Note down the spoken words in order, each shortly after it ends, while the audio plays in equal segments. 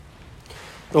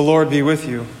The Lord be with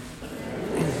you.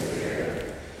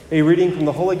 A reading from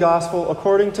the Holy Gospel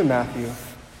according to Matthew.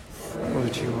 Glory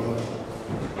to you, Lord.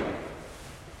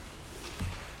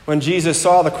 When Jesus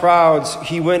saw the crowds,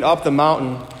 he went up the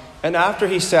mountain, and after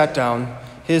he sat down,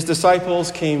 his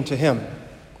disciples came to him.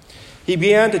 He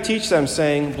began to teach them,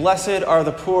 saying, "Blessed are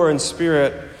the poor in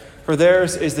spirit, for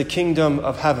theirs is the kingdom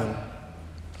of heaven.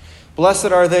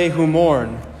 Blessed are they who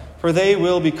mourn, for they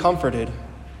will be comforted.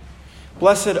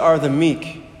 Blessed are the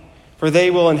meek, for they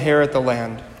will inherit the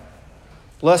land.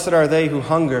 Blessed are they who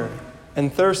hunger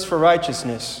and thirst for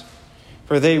righteousness,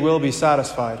 for they will be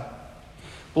satisfied.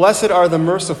 Blessed are the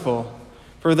merciful,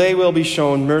 for they will be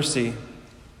shown mercy.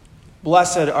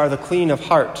 Blessed are the clean of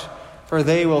heart, for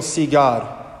they will see God.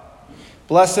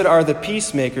 Blessed are the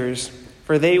peacemakers,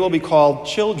 for they will be called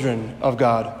children of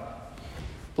God.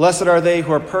 Blessed are they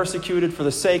who are persecuted for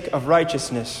the sake of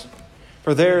righteousness,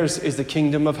 for theirs is the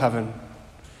kingdom of heaven.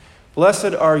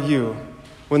 Blessed are you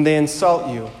when they insult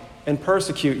you and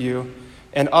persecute you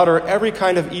and utter every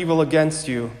kind of evil against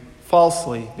you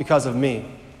falsely because of me.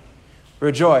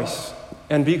 Rejoice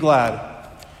and be glad,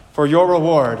 for your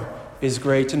reward is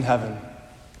great in heaven."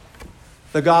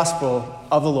 The Gospel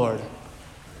of the Lord.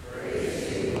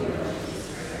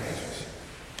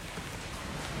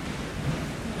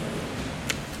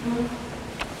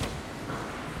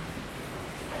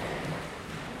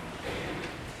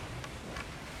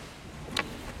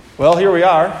 Well, here we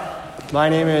are. My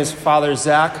name is Father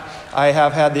Zach. I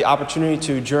have had the opportunity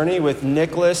to journey with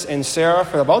Nicholas and Sarah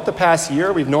for about the past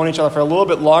year. We've known each other for a little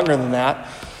bit longer than that.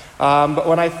 But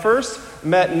when I first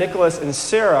met Nicholas and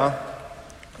Sarah,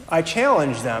 I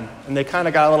challenged them, and they kind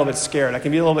of got a little bit scared. I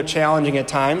can be a little bit challenging at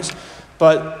times,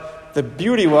 but the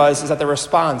beauty is that the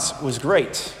response was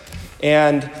great.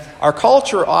 And our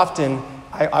culture often,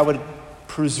 I would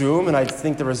presume, and I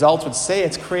think the results would say,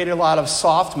 it's created a lot of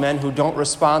soft men who don't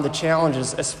respond to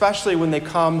challenges, especially when they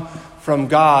come from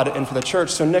God and for the church.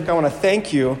 So Nick, I want to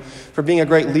thank you for being a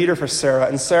great leader for Sarah.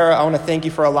 And Sarah, I want to thank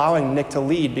you for allowing Nick to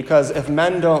lead, because if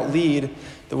men don't lead,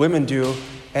 the women do.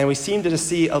 And we seem to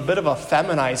see a bit of a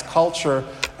feminized culture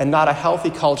and not a healthy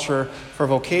culture for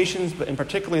vocations, but in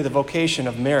particular the vocation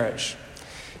of marriage.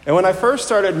 And when I first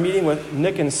started meeting with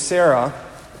Nick and Sarah,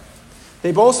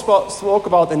 they both spoke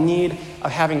about the need of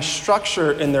having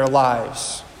structure in their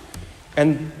lives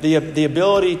and the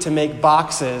ability to make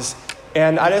boxes.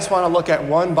 And I just want to look at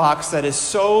one box that is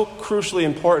so crucially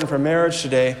important for marriage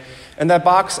today. And that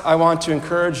box I want to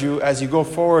encourage you as you go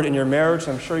forward in your marriage,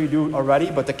 I'm sure you do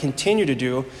already, but to continue to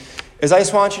do, is I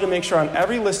just want you to make sure on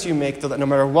every list you make that no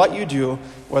matter what you do,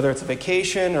 whether it's a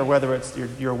vacation or whether it's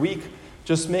your week,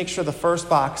 just make sure the first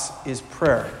box is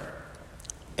prayer.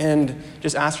 And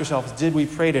just ask yourself, did we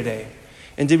pray today?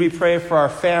 And did we pray for our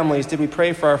families? Did we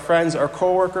pray for our friends, our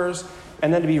coworkers?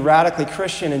 And then to be radically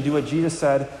Christian and do what Jesus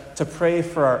said, to pray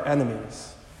for our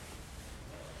enemies.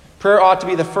 Prayer ought to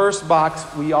be the first box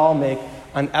we all make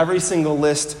on every single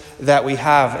list that we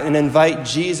have and invite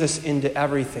Jesus into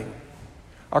everything.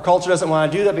 Our culture doesn't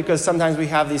want to do that because sometimes we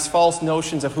have these false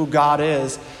notions of who God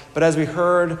is. But as we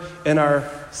heard in our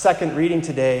second reading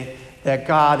today, that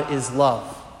God is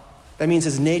love. That means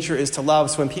his nature is to love.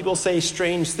 So when people say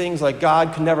strange things like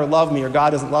God can never love me or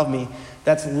God doesn't love me,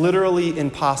 that's literally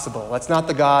impossible. That's not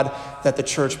the God that the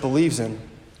church believes in.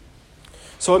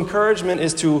 So encouragement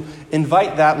is to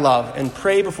invite that love and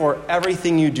pray before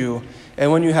everything you do.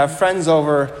 And when you have friends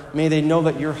over, may they know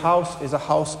that your house is a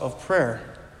house of prayer.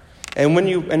 And when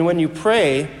you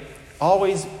pray,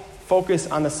 always focus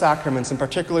on the sacraments, and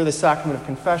particularly the sacrament of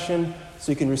confession,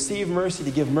 so you can receive mercy,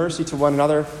 to give mercy to one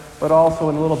another, but also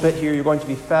in a little bit here, you're going to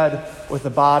be fed with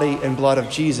the body and blood of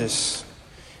Jesus.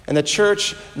 And the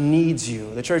church needs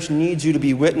you. The church needs you to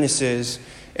be witnesses.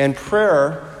 And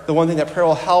prayer, the one thing that prayer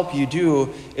will help you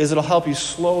do is it'll help you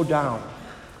slow down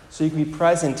so you can be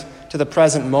present to the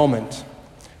present moment.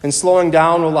 And slowing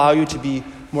down will allow you to be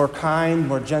more kind,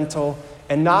 more gentle,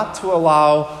 and not to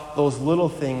allow those little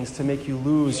things to make you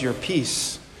lose your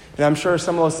peace. And I'm sure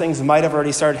some of those things might have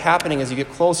already started happening as you get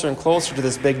closer and closer to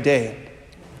this big day.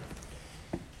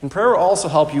 And prayer will also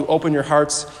help you open your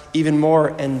hearts even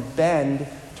more and bend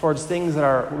towards things that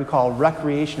are what we call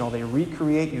recreational. They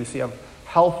recreate you so you have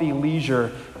healthy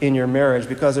leisure in your marriage,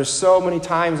 because there's so many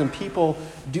times when people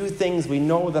do things we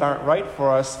know that aren't right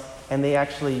for us and they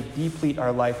actually deplete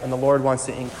our life, and the Lord wants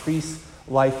to increase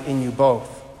life in you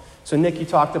both. So Nick, you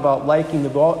talked about liking to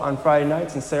go out on Friday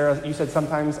nights, and Sarah, you said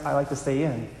sometimes I like to stay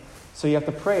in. So you have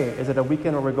to pray. Is it a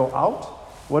weekend where we go out?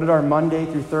 What did our Monday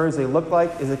through Thursday look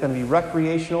like? Is it going to be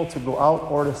recreational to go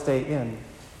out or to stay in?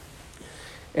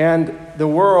 And the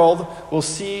world will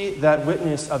see that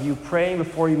witness of you praying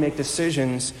before you make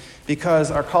decisions, because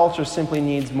our culture simply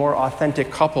needs more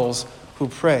authentic couples who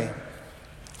pray.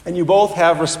 And you both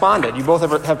have responded. You both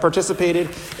have participated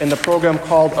in the program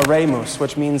called Oremus,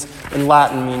 which means, in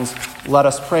Latin, means let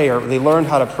us pray, or they learned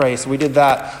how to pray. So we did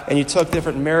that. And you took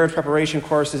different marriage preparation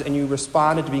courses, and you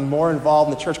responded to being more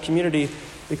involved in the church community,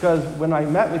 because when I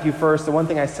met with you first, the one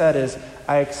thing I said is,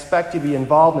 I expect you to be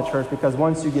involved in the church, because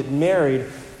once you get married,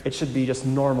 it should be just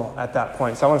normal at that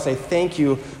point. So I want to say thank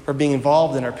you for being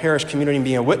involved in our parish community and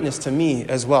being a witness to me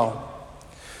as well.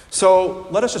 So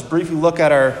let us just briefly look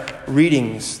at our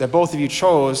readings that both of you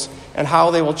chose and how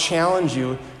they will challenge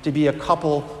you to be a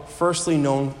couple firstly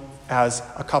known as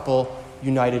a couple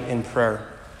united in prayer.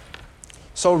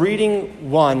 So reading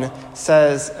 1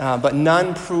 says, but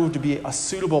none proved to be a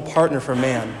suitable partner for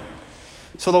man.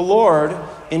 So the Lord,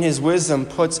 in his wisdom,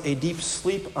 puts a deep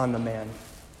sleep on the man.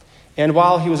 And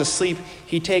while he was asleep,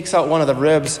 he takes out one of the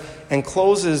ribs and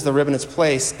closes the rib in its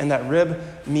place. And that rib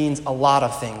means a lot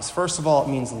of things. First of all, it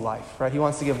means life, right? He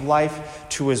wants to give life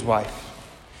to his wife.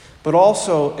 But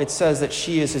also, it says that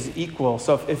she is his equal.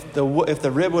 So if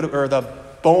the rib would, or the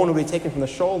bone would be taken from the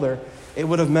shoulder, it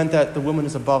would have meant that the woman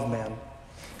is above man.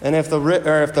 And if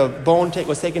the bone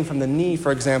was taken from the knee,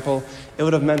 for example, it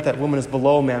would have meant that woman is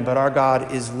below man. But our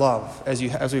God is love,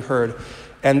 as we heard.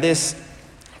 And this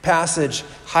passage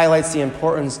highlights the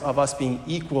importance of us being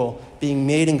equal, being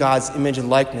made in God's image and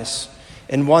likeness,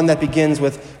 and one that begins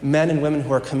with men and women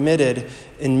who are committed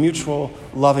in mutual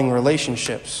loving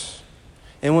relationships.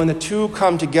 And when the two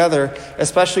come together,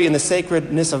 especially in the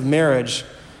sacredness of marriage,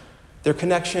 their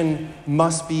connection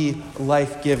must be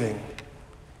life-giving,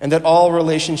 and that all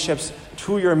relationships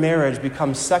to your marriage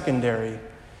become secondary.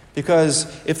 Because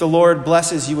if the Lord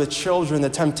blesses you with children, the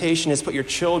temptation is to put your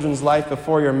children's life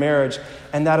before your marriage,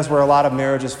 and that is where a lot of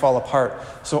marriages fall apart.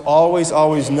 So always,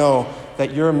 always know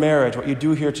that your marriage, what you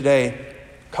do here today,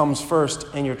 comes first,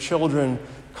 and your children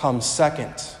come second.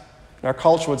 And our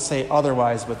culture would say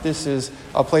otherwise, but this is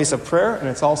a place of prayer, and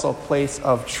it's also a place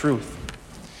of truth.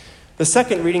 The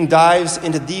second reading dives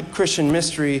into deep Christian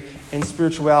mystery and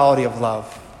spirituality of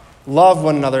love. Love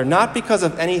one another, not because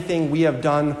of anything we have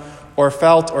done or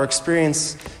felt or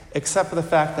experienced, except for the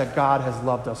fact that God has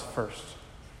loved us first.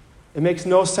 It makes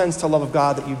no sense to love a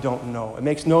God that you don't know. It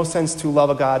makes no sense to love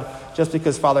a God just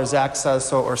because Father Zach says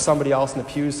so or somebody else in the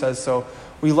pew says so.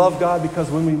 We love God because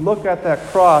when we look at that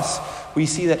cross, we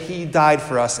see that he died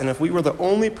for us. And if we were the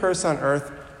only person on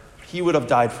earth, he would have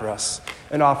died for us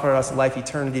and offered us life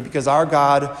eternity, because our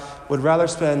God would rather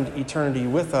spend eternity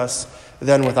with us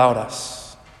than without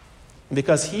us. And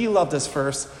because he loved us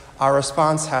first, our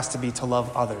response has to be to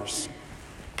love others,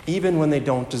 even when they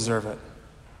don't deserve it.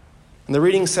 And the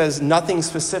reading says nothing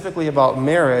specifically about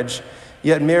marriage,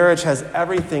 yet marriage has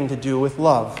everything to do with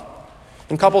love.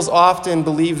 And couples often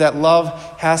believe that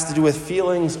love has to do with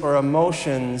feelings or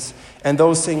emotions, and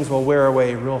those things will wear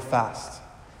away real fast.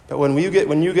 But when you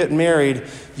get married,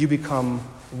 you become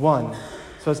one.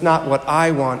 So it's not what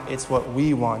I want, it's what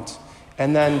we want.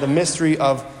 And then the mystery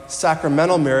of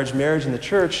sacramental marriage in the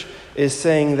church, is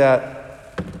saying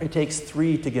that it takes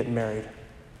 3 to get married.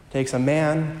 It takes a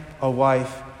man, a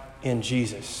wife, and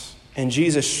Jesus. And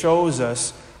Jesus shows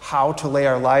us how to lay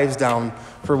our lives down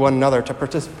for one another, to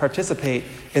participate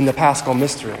in the Paschal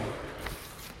mystery.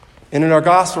 And in our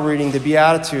gospel reading, the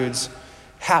Beatitudes,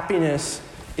 happiness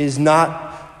is not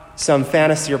some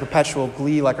fantasy or perpetual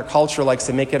glee like our culture likes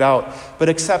to make it out, but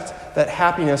accept that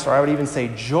happiness, or I would even say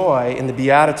joy, in the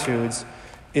Beatitudes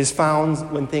is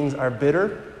found when things are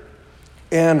bitter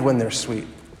and when they're sweet.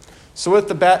 So with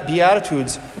the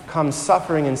Beatitudes comes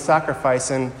suffering and sacrifice,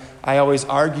 and I always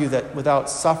argue that without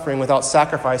suffering, without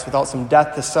sacrifice, without some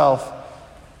death to self,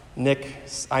 Nick,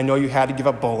 I know you had to give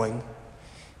up bowling,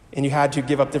 and you had to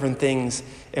give up different things,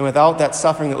 and without that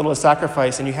suffering, that little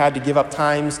sacrifice, and you had to give up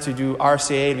times to do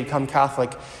RCA, to become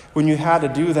Catholic, when you had to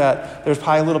do that, there's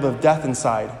probably a little bit of death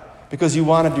inside, because you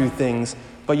want to do things,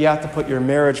 but you have to put your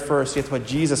marriage first, you have to put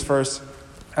Jesus first,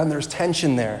 and there's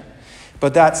tension there.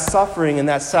 But that suffering and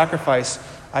that sacrifice,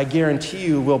 I guarantee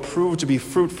you, will prove to be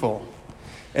fruitful.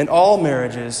 And all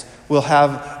marriages will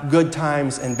have good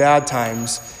times and bad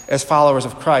times as followers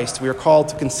of Christ. We are called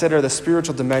to consider the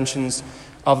spiritual dimensions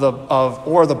of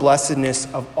the blessedness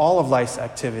of all of life's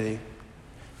activity,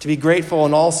 to be grateful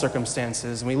in all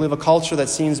circumstances. And we live a culture that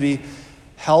seems to be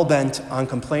hell-bent on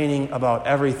complaining about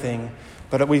everything.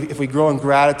 But if we grow in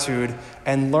gratitude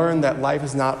and learn that life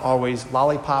is not always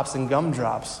lollipops and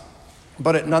gumdrops,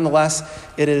 but nonetheless,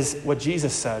 it is what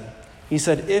Jesus said. He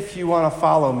said, if you want to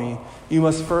follow me, you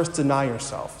must first deny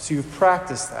yourself. So you've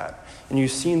practiced that. and you've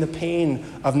seen the pain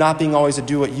of not being always to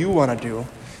do what you want to do.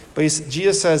 But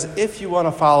Jesus says, if you want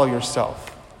to follow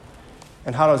yourself,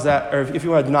 and how does that, or if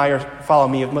you want to follow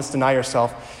me, you must deny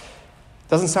yourself.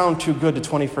 Doesn't sound too good to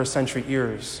 21st century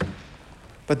ears.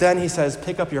 But then he says,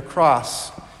 pick up your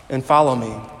cross and follow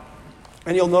me.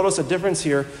 And you'll notice a difference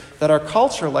here, that our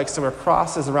culture likes to wear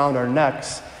crosses around our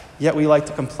necks, yet we like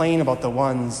to complain about the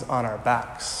ones on our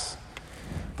backs.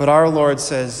 But our Lord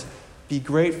says, be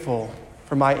grateful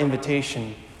for my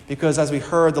invitation, because as we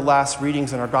heard the last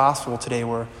readings in our gospel today,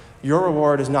 where your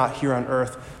reward is not here on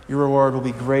earth, your reward will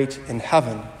be great in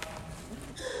heaven.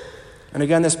 And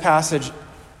again, this passage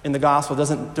in the gospel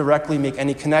doesn't directly make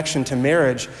any connection to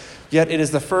marriage, yet it is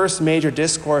the first major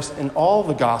discourse in all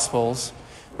the gospels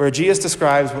where Jesus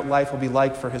describes what life will be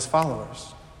like for his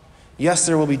followers. Yes,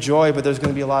 there will be joy, but there's going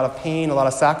to be a lot of pain, a lot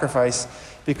of sacrifice,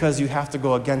 because you have to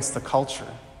go against the culture.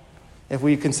 If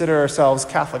we consider ourselves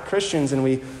Catholic Christians and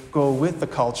we go with the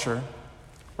culture,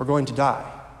 we're going to die.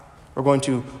 We're going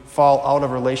to fall out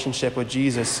of relationship with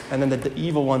Jesus, and then the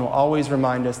evil one will always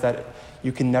remind us that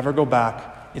you can never go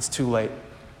back. It's too late.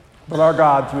 But our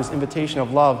God, through his invitation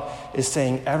of love, is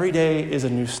saying every day is a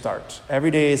new start.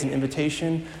 Every day is an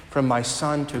invitation from my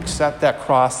Son to accept that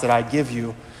cross that I give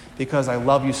you. Because I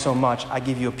love you so much, I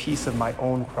give you a piece of my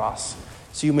own cross,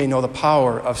 so you may know the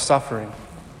power of suffering.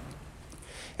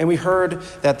 And we heard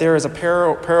that there is a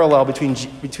parallel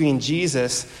between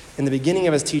Jesus in the beginning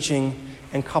of his teaching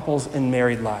and couples in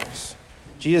married lives.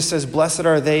 Jesus says, blessed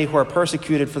are they who are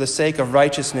persecuted for the sake of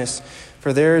righteousness,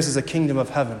 for theirs is the kingdom of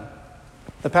heaven.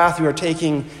 The path we are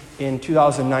taking in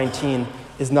 2019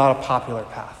 is not a popular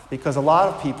path, because a lot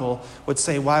of people would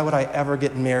say, why would I ever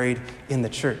get married in the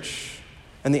church?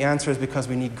 And the answer is because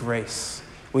we need grace.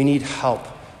 We need help.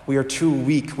 We are too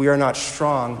weak. We are not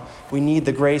strong. We need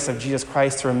the grace of Jesus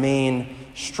Christ to remain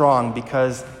strong,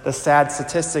 because the sad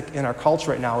statistic in our culture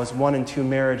right now is 1 in 2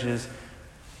 marriages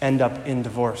end up in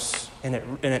divorce. And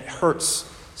it hurts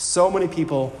so many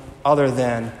people other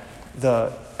than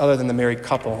the married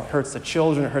couple. It hurts the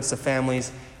children. It hurts the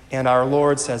families. And our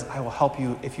Lord says, I will help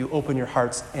you if you open your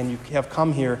hearts. And you have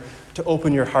come here to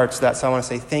open your hearts to that. So I want to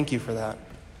say thank you for that.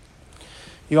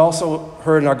 You also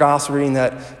heard in our gospel reading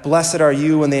that blessed are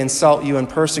you when they insult you and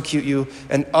persecute you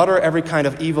and utter every kind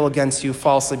of evil against you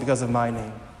falsely because of my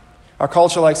name. Our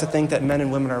culture likes to think that men and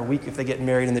women are weak if they get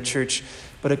married in the church,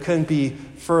 but it couldn't be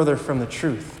further from the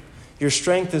truth. Your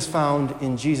strength is found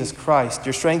in Jesus Christ.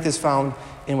 Your strength is found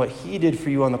in what he did for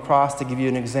you on the cross to give you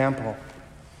an example.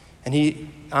 And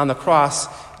on the cross,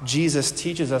 Jesus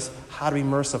teaches us how to be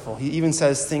merciful. He even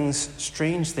says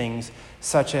strange things,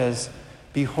 such as,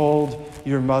 behold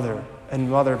your mother,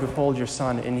 and mother, behold your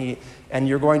son. And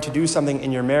you're going to do something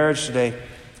in your marriage today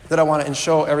that I want to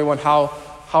show everyone how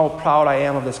proud I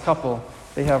am of this couple.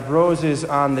 They have roses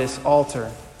on this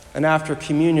altar. And after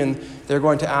communion, they're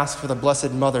going to ask for the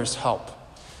Blessed Mother's help,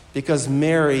 because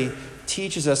Mary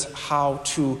teaches us how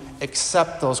to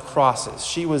accept those crosses.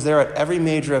 She was there at every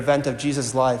major event of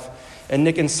Jesus' life. And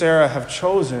Nick and Sarah have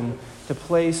chosen to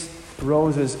place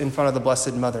roses in front of the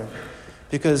Blessed Mother,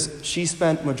 because she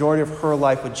spent majority of her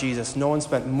life with Jesus. No one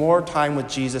spent more time with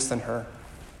Jesus than her.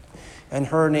 And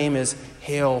her name is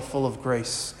Hail, full of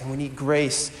grace. And we need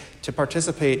grace to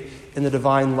participate in the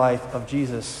divine life of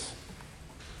Jesus.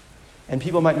 And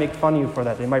people might make fun of you for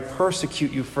that. They might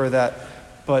persecute you for that.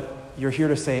 But you're here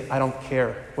to say, I don't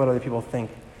care what other people think.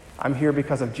 I'm here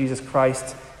because of Jesus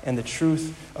Christ and the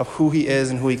truth of who he is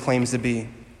and who he claims to be.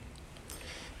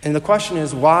 And the question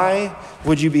is, why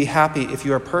would you be happy if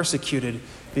you are persecuted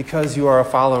because you are a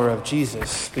follower of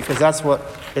Jesus? Because that's what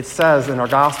it says in our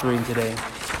gospel reading today.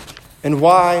 And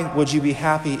why would you be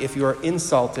happy if you are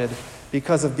insulted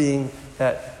because of being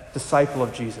that disciple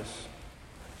of Jesus?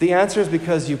 The answer is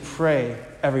because you pray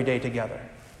every day together.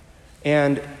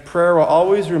 And prayer will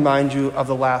always remind you of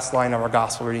the last line of our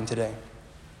gospel reading today,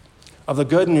 of the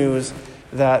good news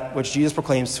that which Jesus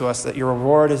proclaims to us, that your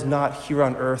reward is not here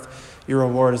on earth, your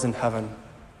reward is in heaven.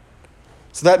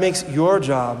 So that makes your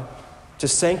job to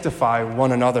sanctify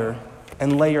one another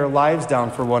and lay your lives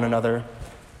down for one another,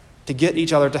 to get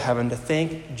each other to heaven, to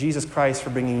thank Jesus Christ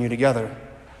for bringing you together.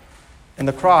 And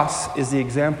the cross is the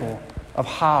example of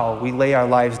how we lay our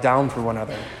lives down for one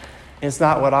another. And it's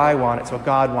not what I want, it's what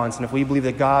God wants. And if we believe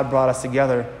that God brought us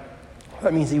together,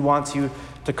 that means he wants you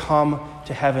to come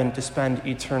to heaven to spend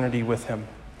eternity with him.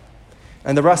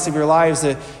 And the rest of your lives,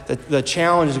 the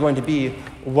challenge is going to be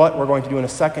what we're going to do in a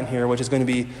second here, which is going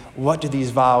to be, what do these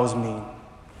vows mean?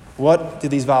 What do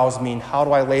these vows mean? How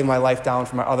do I lay my life down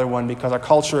for my other one? Because our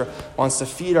culture wants to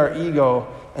feed our ego,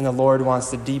 and the Lord wants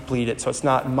to deplete it. So it's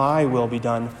not my will be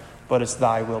done, but it's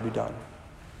thy will be done.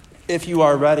 If you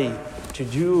are ready to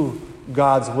do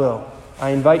God's will. I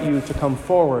invite you to come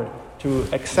forward to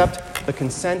accept the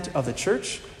consent of the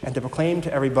church and to proclaim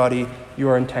to everybody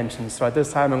your intentions. So at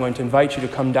this time, I'm going to invite you to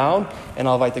come down, and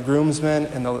I'll invite the groomsmen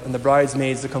and the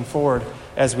bridesmaids to come forward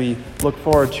as we look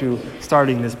forward to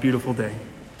starting this beautiful day.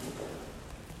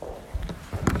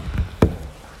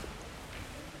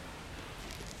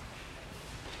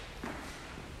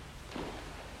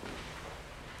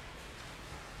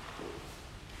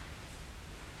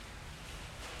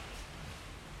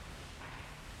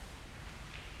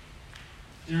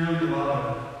 Dearly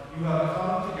beloved, you have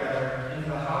come together into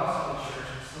the house of the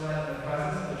church so that in the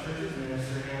presence of the church's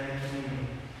minister and the communion,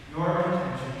 your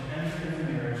intention to enter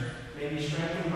into marriage may be strengthened